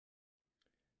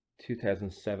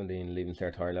2017 Leaving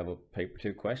Cert Higher Level Paper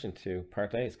 2 Question 2.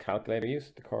 Part A is calculator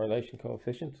use, the correlation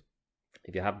coefficient.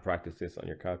 If you haven't practiced this on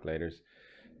your calculators,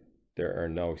 there are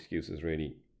no excuses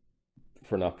really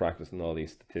for not practicing all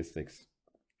these statistics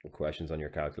and questions on your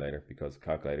calculator, because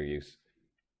calculator use,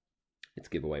 it's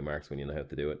giveaway marks when you know how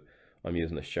to do it. I'm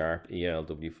using a Sharp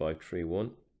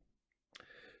ELW531.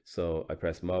 So I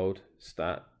press mode,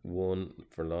 stat 1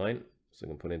 for line, so I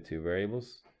can put in two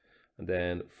variables, and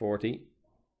then 40,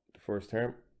 the first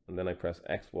term, and then I press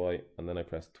XY, and then I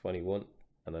press 21,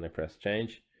 and then I press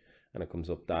change, and it comes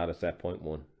up data set point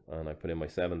 1, and I put in my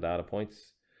 7 data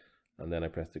points, and then I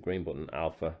press the green button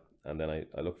alpha, and then I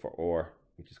look for OR,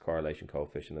 which is correlation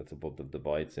coefficient. It's above the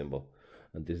divide symbol,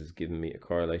 and this is giving me a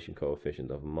correlation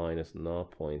coefficient of minus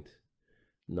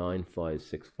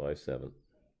 0.95657.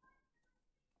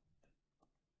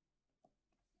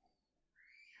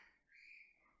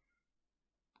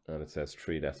 And it says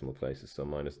 3 decimal places, so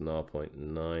minus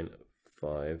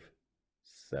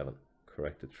 0.957,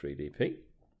 corrected 3dp.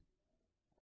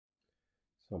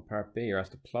 So in part B, you're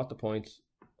asked to plot the points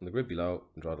on the grid below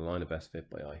and draw the line of best fit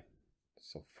by eye.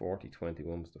 So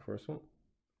 4021 was the first one.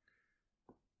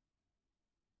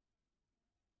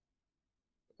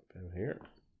 Down here,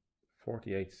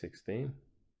 4816.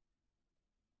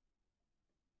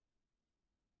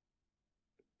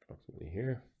 Approximately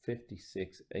here,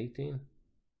 5618.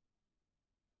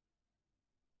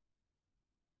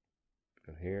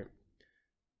 Down here,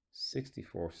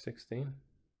 6416.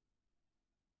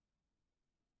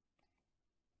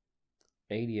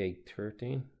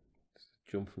 8813.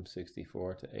 Jump from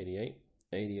 64 to 88.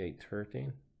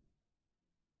 8813.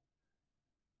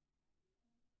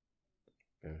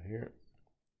 Down here,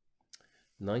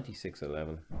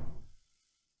 9611.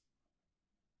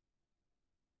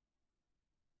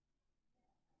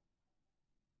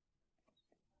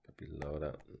 Below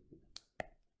that,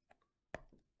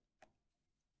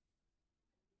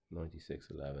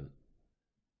 9611.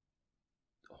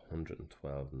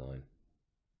 112.9.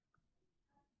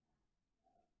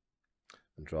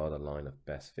 And draw the line of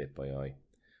best fit by eye.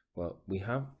 Well, we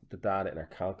have the data in our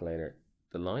calculator.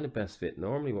 The line of best fit,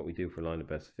 normally what we do for line of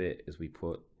best fit is we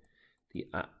put the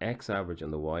x average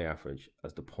and the y average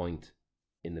as the point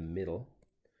in the middle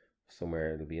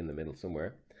somewhere. It'll be in the middle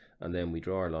somewhere, and then we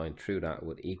draw our line through that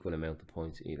with equal amount of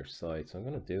points either side. So I'm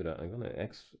going to do that. I'm going to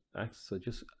x, so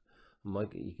just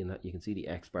you can see the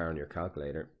x bar on your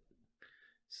calculator.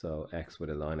 So x with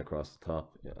a line across the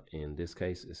top in this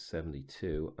case is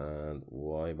 72, and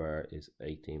y bar is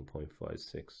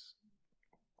 18.56.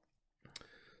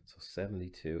 So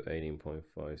 72,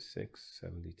 18.56,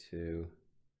 72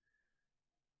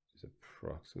 is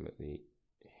approximately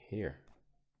here.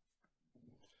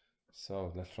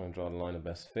 So let's try and draw the line of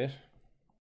best fit.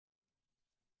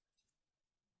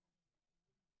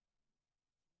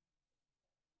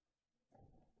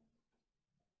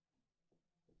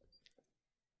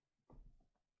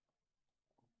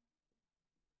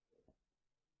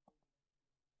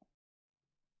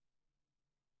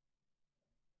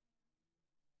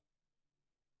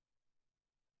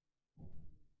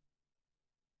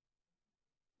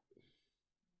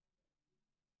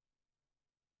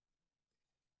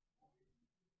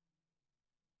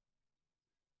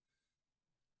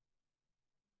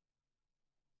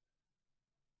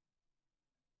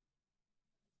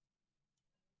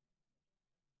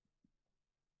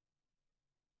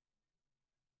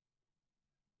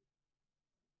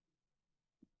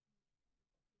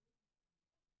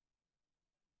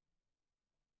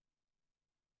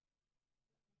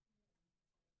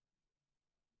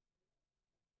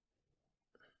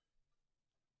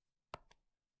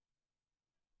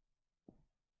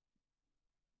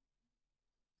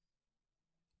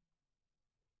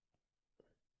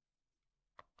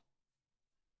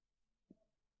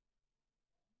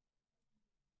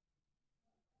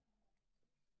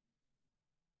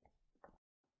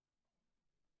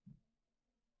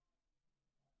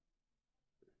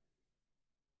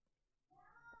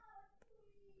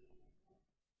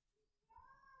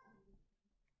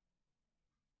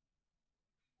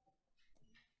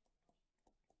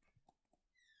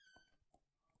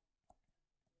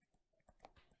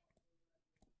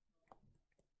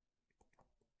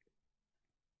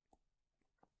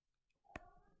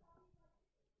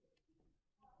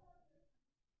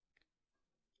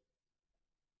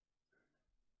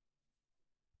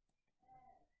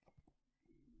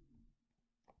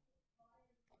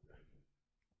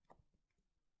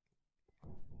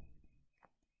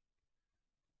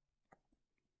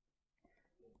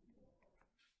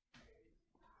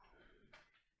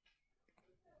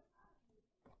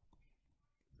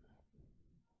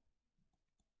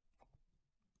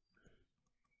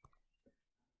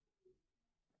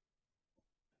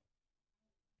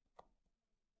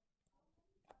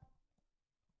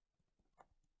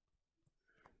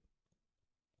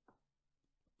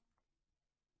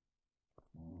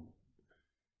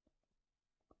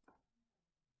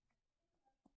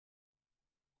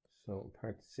 So in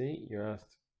part C, you're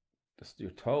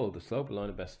told the slope of line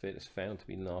of best fit is found to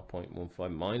be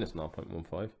 0.15 minus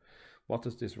 0.15. What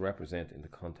does this represent in the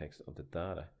context of the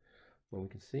data? Well, we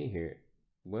can see here,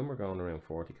 when we're going around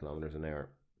 40 kilometers an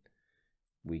hour,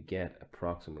 we get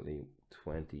approximately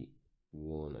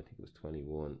 21, I think it was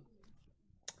 21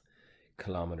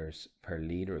 kilometers per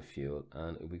liter of fuel.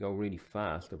 And if we go really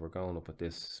fast, if we're going up at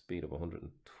this speed of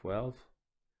 112,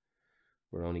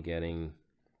 we're only getting,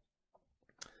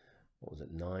 what was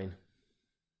it, 9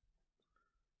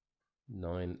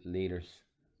 liters,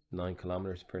 9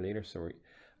 kilometers per liter. So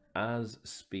as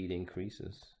speed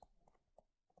increases,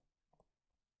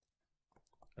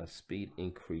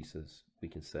 we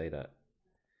can say that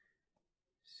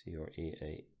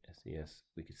CREASES,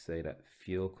 we could say that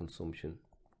fuel consumption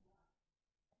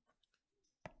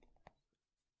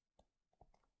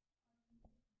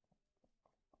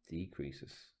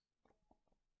decreases.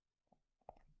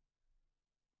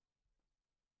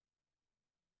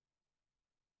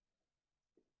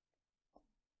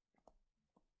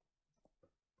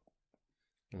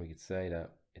 And we could say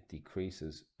that it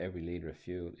decreases every liter of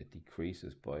fuel, it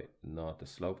decreases by the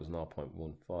slope is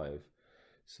 0.15.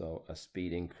 So as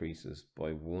speed increases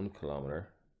by 1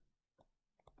 kilometer,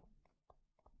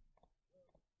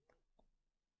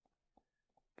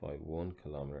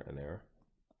 an hour,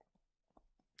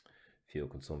 fuel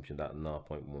consumption, that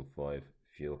 0.15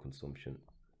 fuel consumption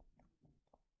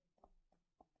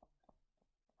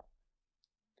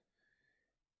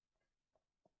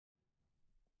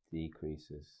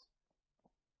decreases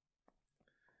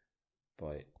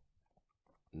by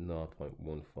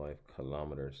 0.15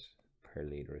 kilometers per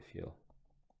liter of fuel.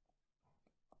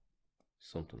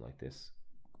 Something like this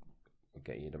will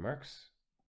get you the marks.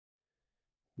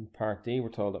 In part D, we're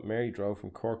told that Mary drove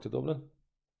from Cork to Dublin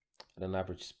at an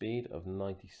average speed of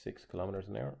 96 kilometers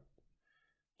an hour.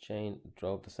 Jane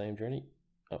drove the same journey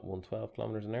at 112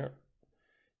 kilometers an hour.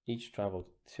 Each traveled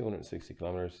 260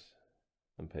 kilometers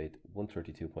and paid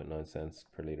 132.9 cents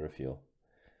per liter of fuel.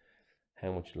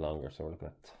 How much longer? So we're looking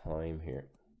at time here.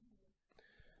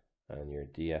 And your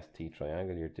DST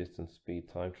triangle, your distance, speed,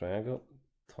 time triangle.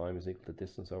 Time is equal to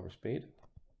distance over speed.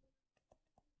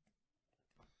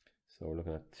 So we're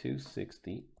looking at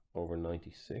 260 over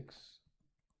 96.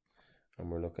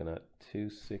 And we're looking at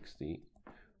 260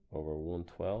 over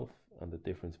 112 and the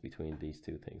difference between these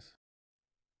two things.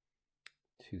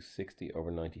 260 over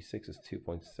 96 is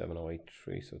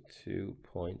 2.7083, so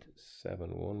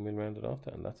 2.71 we'll round it off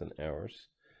to, and that's in hours.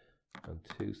 And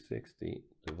 260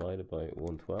 divided by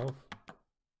 112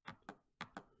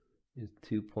 is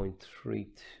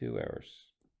 2.32 hours.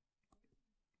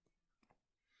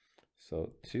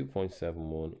 So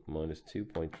 2.71 minus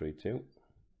 2.32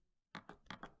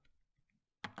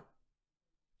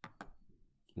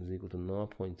 is equal to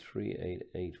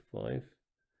 0.3885,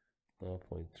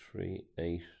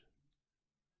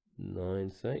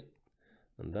 0.389, say,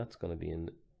 and that's going to be in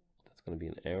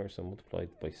hours. So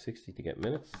multiplied by 60 to get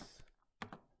minutes.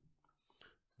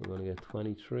 We're going to get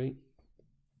 23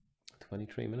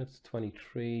 minutes,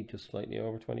 23, just slightly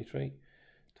over 23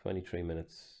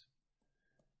 minutes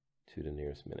to the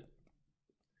nearest minute.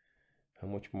 How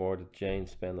much more did Jane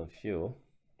spend on fuel?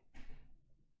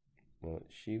 Well,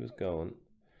 she was going,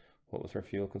 what was her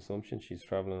fuel consumption? She's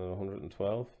traveling at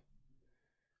 112.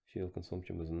 Fuel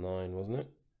consumption was 9, wasn't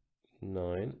it?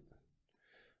 9.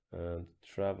 And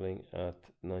traveling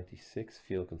at 96,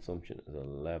 fuel consumption is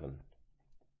 11.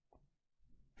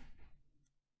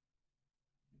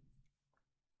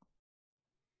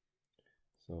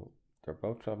 So they're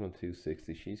both traveling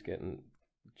 260.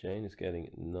 Jane is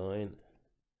getting 9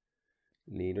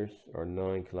 liters or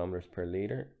 9 kilometers per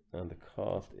liter, and the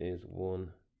cost is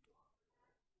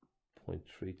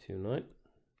 1.329.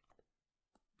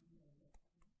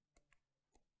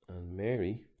 And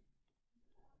Mary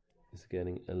is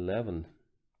getting 11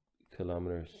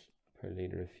 kilometers per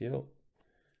liter of fuel,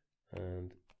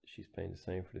 and she's paying the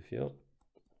same for the fuel.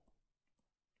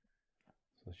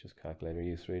 So it's just calculator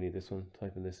use really, this one.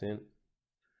 Typing this in,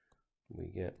 we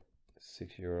get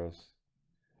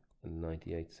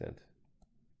 €6.98.